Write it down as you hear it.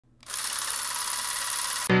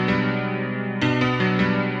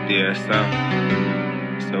Yeah,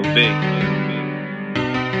 so big.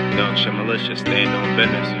 Dog shit militia, stand on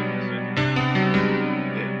business.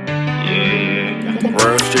 Yeah.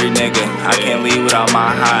 Real street nigga, I can't leave without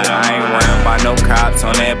my high. I ain't worrying about no cops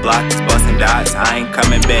on that block, just busting dots. I ain't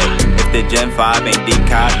coming back if the Gen 5 ain't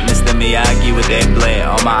decocked. Mr. Miyagi with that blade,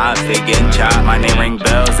 all my ops they getting chopped. My name ring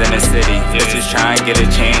bells in the city, bitches try and get a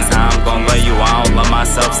chance. How I'm gon' love you, I don't love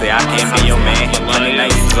myself, say I can't be your man. 100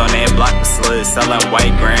 nights on that block with slugs, selling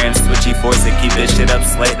white grams. Switchy force to keep this shit up,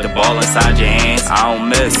 slat the ball inside your hands. I don't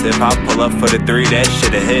miss, if I pull up for the 3, that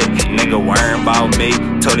shit'll hit. Nigga worrying about me,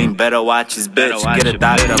 told him better watch his bitch. Get a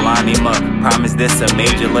doctor, line him up, promise this a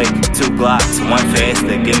major lick. 2 Glocks, 1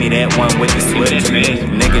 faster, give me that one with the switch.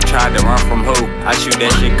 Nigga tried to run from who? I shoot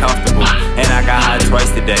that shit comfortable. And I got high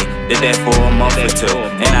twice today, did that for a month or 2.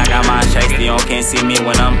 And I got my shiesty on, can't see me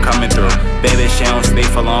when I'm coming through. Baby, she don't stay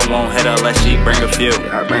for long, won't hit her unless she bring a few.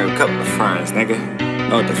 I bring a couple of friends, nigga.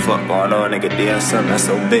 Know what the fuck going on, nigga, DSM, that's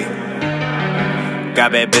so big.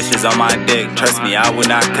 Got bad bitches on my dick, trust me, I would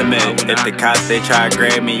not commit. If the cops, they try to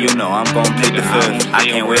grab me, you know I'm gon' plead the fifth. I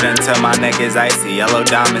can't wait until my neck is icy, yellow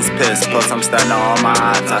diamonds pissed. Plus I'm starting on all my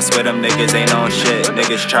ops, I swear them niggas ain't on shit.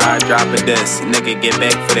 Niggas try to drop a diss, nigga get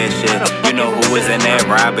back for that shit. You know who was in that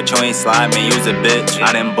ride, but you ain't slide, man, you's a bitch.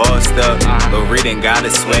 I done bossed up, but reading got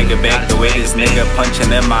his swagger back. The way this nigga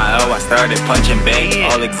punching in my L, I started punching back.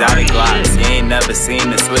 All exotic glocks, you ain't never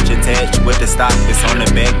seen the switch attached with the stock that's on the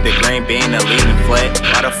back. The green bean, the leaving flat.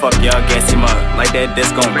 Why the fuck y'all gas him up? Like that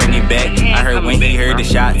disc gon' bring him back. I heard when he heard the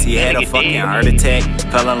shots, he had a fucking heart attack.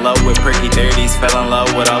 Fell in love with pricky 30s, fell in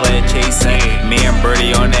love with all that chasing. Me and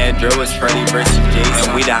Birdie on that drill was Freddy versus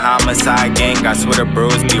Jason. We the homicide gang, I swear the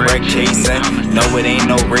bros be wreck chasing. No, it ain't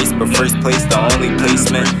no race, but first place the only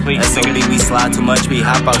placement. SOB, we slide too much, we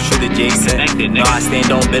hop out, shoot adjacent. No, I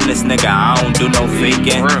stand on business, nigga, I don't do no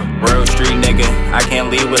faking. Real street nigga, I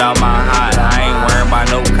can't leave without my high. I ain't worrying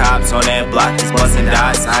about no cops on that block, just busting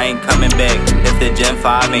dots. I ain't coming back if the Gen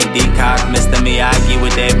 5 ain't decocked. Mr. Miyagi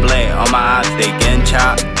with that blade, all my ops they getting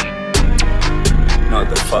chopped. Know what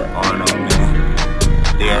the fuck going on, man?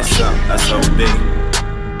 DSM, that's so big.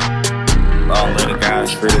 Long little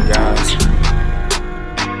guys, free the guys.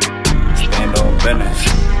 Stand on business,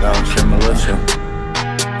 dog shit militia.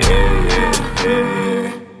 Yeah.